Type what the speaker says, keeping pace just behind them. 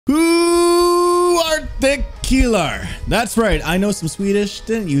Who art the killer? That's right, I know some Swedish,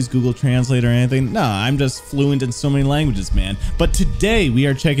 didn't use Google Translate or anything. No, I'm just fluent in so many languages, man. But today we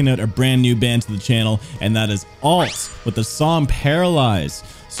are checking out a brand new band to the channel, and that is Allt with the song Paralyzed.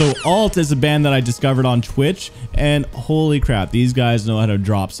 So Allt is a band that I discovered on Twitch, and holy crap, these guys know how to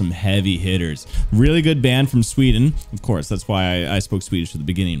drop some heavy hitters. Really good band from Sweden. Of course, that's why I spoke Swedish at the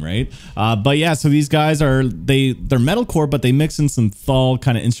beginning, right? But yeah, so these guys are, they're metalcore, but they mix in some thal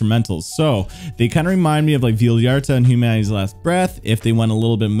kind of instrumentals. So they kind of remind me of like Vildhjarta and Humanity's Last Breath, if they went a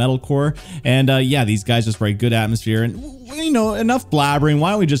little bit metalcore. And yeah, these guys just write good atmosphere, and you know, enough blabbering.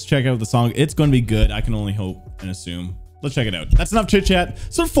 Why don't we just check out the song? It's going to be good. I can only hope and assume. Let's check it out. That's enough chit chat,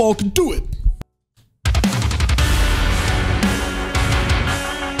 so folk, do it.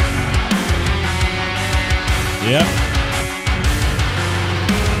 Yep.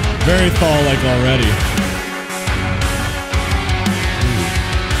 Very fall-like already.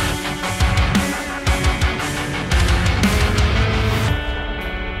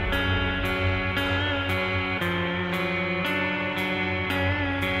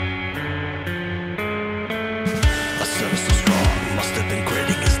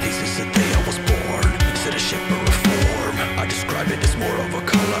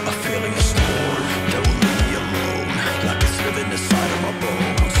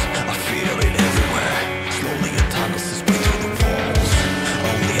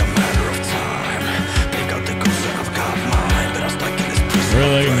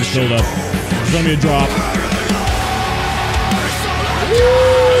 Really? I'm gonna build up. There's gonna be a drop.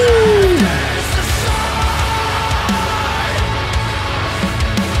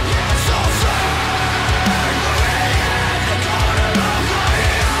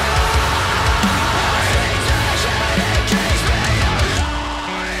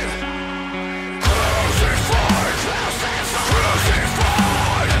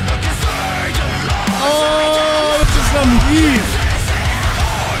 Oh, this is some heat.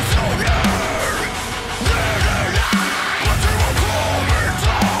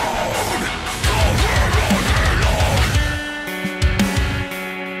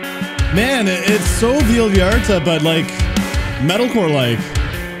 Man, it's so Vildhjarta, but like metalcore-like.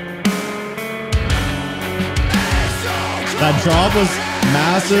 That drop was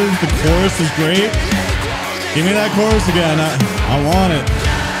massive. The chorus is great. Give me that chorus again. I want it.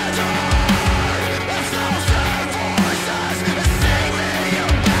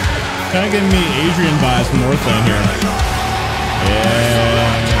 Kind of giving me Adrian vibes from Northlane here. Yeah.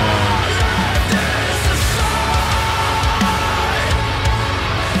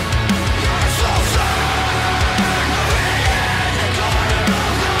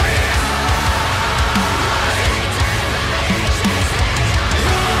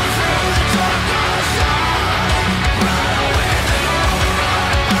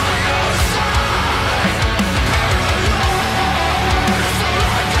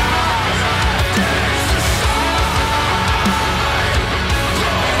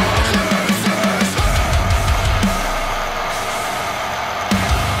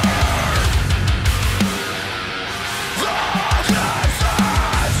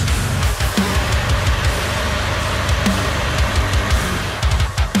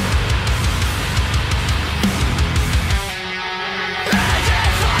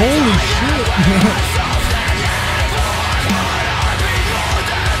 Holy shit!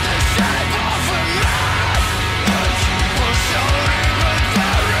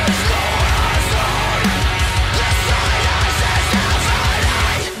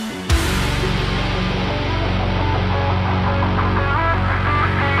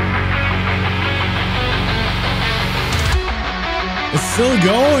 It's still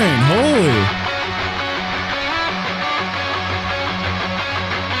going. Holy.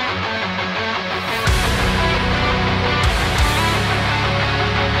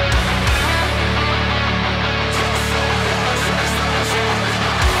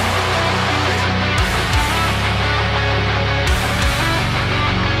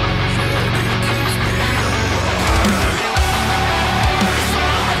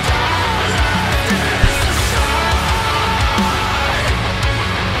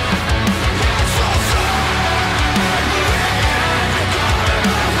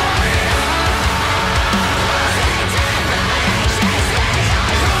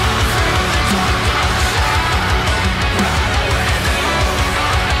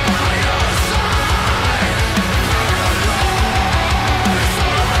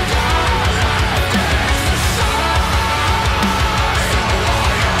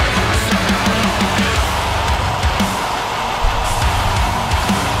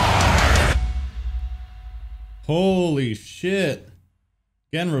 Holy shit.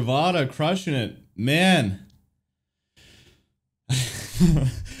 Again, Vildhjarta crushing it. Man.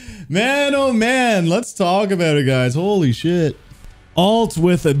 Man, oh man. Let's talk about it, guys. Holy shit. Allt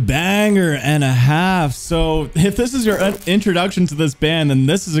with a banger and a half. So if this is your introduction to this band, then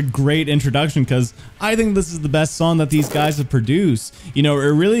this is a great introduction, because I think this is the best song that these guys have produced. You know, it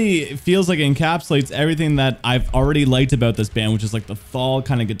really feels like it encapsulates everything that I've already liked about this band, which is like the fall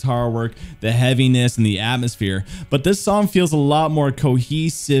kind of guitar work, the heaviness, and the atmosphere. But this song feels a lot more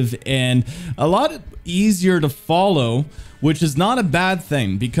cohesive and a lot easier to follow, which is not a bad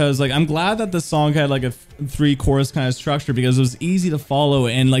thing, because like I'm glad that the song had like a 3-chorus kind of structure, because it was easy to follow,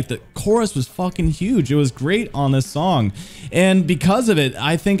 and like the chorus was fucking huge. It was great on this song, and because of it,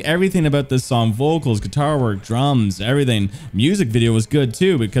 I think everything about this song, vocals, guitar work, drums, everything, music video was good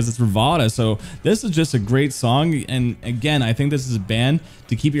too, because it's Vildhjarta. So this is just a great song, and again, I think this is a band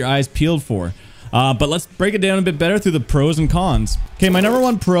to keep your eyes peeled for. But let's break it down a bit better through the pros and cons. Okay, my number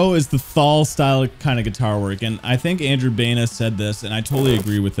one pro is the Thal style kind of guitar work. And I think Andrew Baina said this, and I totally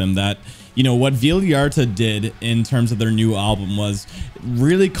agree with him, that, you know, what Vildhjarta did in terms of their new album was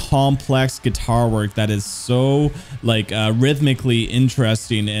really complex guitar work that is so like rhythmically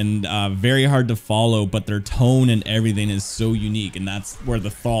interesting and very hard to follow, but their tone and everything is so unique, and that's where the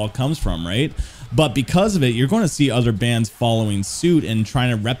Thal comes from, right? But because of it, you're going to see other bands following suit and trying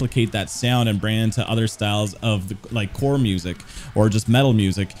to replicate that sound and bring it into other styles of the, like core music or just metal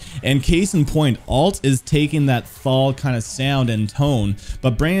music. And case in point, Allt is taking that Thal kind of sound and tone,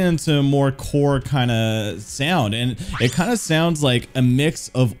 but bringing it into a more core kind of sound. And it kind of sounds like a mix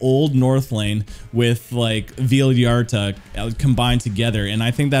of old Northlane with like Vildhjarta combined together. And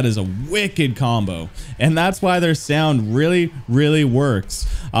I think that is a wicked combo. And that's why their sound really, really works.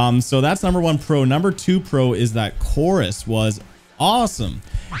 So that's number one pro. Number two pro is that chorus was awesome.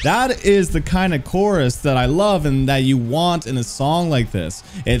 That is the kind of chorus that I love and that you want in a song like this.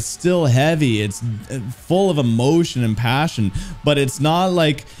 It's still heavy, it's full of emotion and passion, but it's not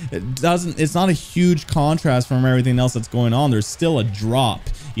like it's not a huge contrast from everything else that's going on. There's still a drop,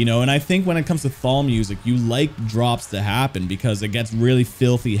 you know, and I think when it comes to Thal music, you like drops to happen because it gets really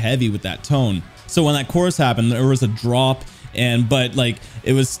filthy heavy with that tone. So when that chorus happened, there was a drop, but like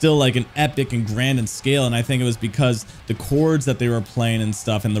it was still like an epic and grand in scale, and I think it was because the chords that they were playing and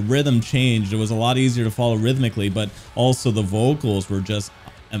stuff and the rhythm changed. It was a lot easier to follow rhythmically, but also the vocals were just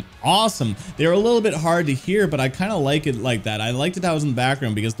awesome. They were a little bit hard to hear, but I kind of like it like that. I liked it how it was in the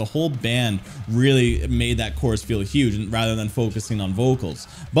background because the whole band really made that chorus feel huge rather than focusing on vocals.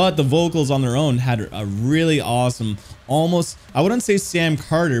 But the vocals on their own had a really awesome, almost, I wouldn't say Sam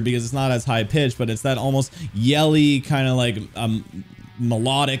Carter because it's not as high pitched, but it's that almost yelly kind of like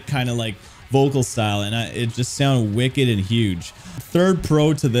melodic kind of like vocal style, and it just sounded wicked and huge. Third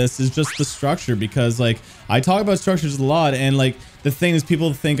pro to this is just the structure, because like I talk about structures a lot, and like the thing is,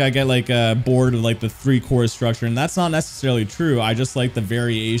 people think I get like bored of like the 3-chorus structure, and that's not necessarily true. I just like the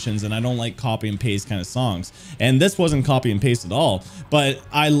variations, and I don't like copy and paste kind of songs, and this wasn't copy and paste at all. But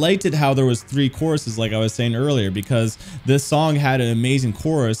I liked it how there was 3 choruses, like I was saying earlier, because this song had an amazing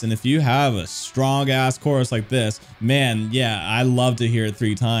chorus, and if you have a strong ass chorus like this, man, yeah, I love to hear it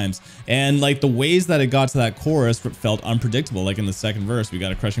 3 times. And like the ways that it got to that chorus felt unpredictable. Like in the second verse, we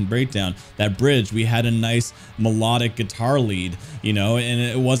got a crushing breakdown. That bridge, we had a nice melodic guitar lead, you know, and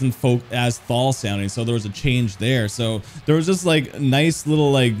it wasn't as Thal sounding, so there was a change there. So there was just like nice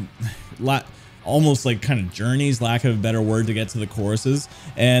little like almost like kind of journeys, lack of a better word, to get to the choruses,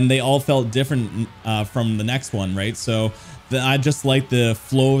 and they all felt different from the next one, right? So I just like the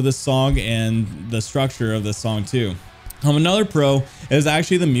flow of the song and the structure of the song too. Another pro is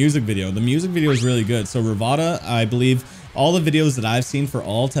actually the music video. The music video is really good. So Vildhjarta, I believe all the videos that I've seen for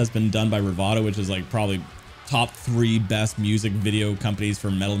Allt has been done by Vildhjarta, which is like probably top 3 best music video companies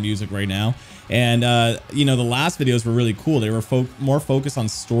for metal music right now. And you know, the last videos were really cool. They were more focused on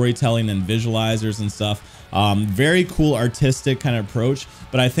storytelling and visualizers and stuff. Very cool artistic kind of approach,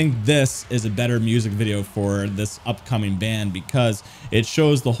 but I think this is a better music video for this upcoming band because it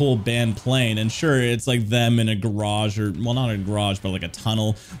shows the whole band playing, and sure, it's like them in a garage, or well, not a garage, but like a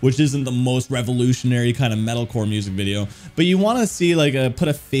tunnel, which isn't the most revolutionary kind of metalcore music video, but you want to see like put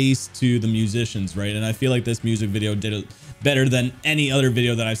a face to the musicians, right? And I feel like this music video did it better than any other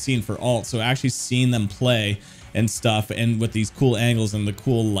video that I've seen for Allt. So actually seeing them play and stuff, and with these cool angles and the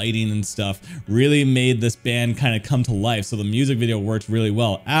cool lighting and stuff, really made this band kind of come to life. So the music video worked really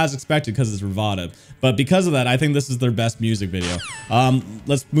well, as expected, because it's Vildhjarta. But because of that, I think this is their best music video.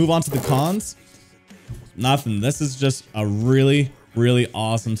 Let's move on to the cons. Nothing. This is just a really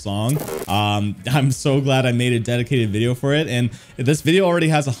awesome song. I'm so glad I made a dedicated video for it. And this video already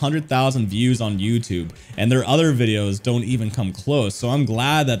has 100,000 views on YouTube, and their other videos don't even come close. So I'm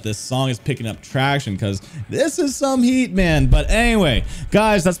glad that this song is picking up traction, because this is some heat, man. But anyway,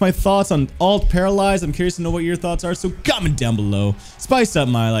 guys, that's my thoughts on Allt Paralyzed. I'm curious to know what your thoughts are, so comment down below. Spice up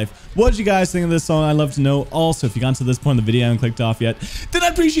my life. What did you guys think of this song? I'd love to know. Also, if you got to this point in the video and haven't clicked off yet, then I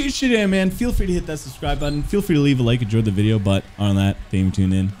appreciate shit, man. Feel free to hit that subscribe button. Feel free to leave a like, enjoy the video. But on that, thank you for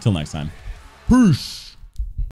tuning in. Till next time. Peace.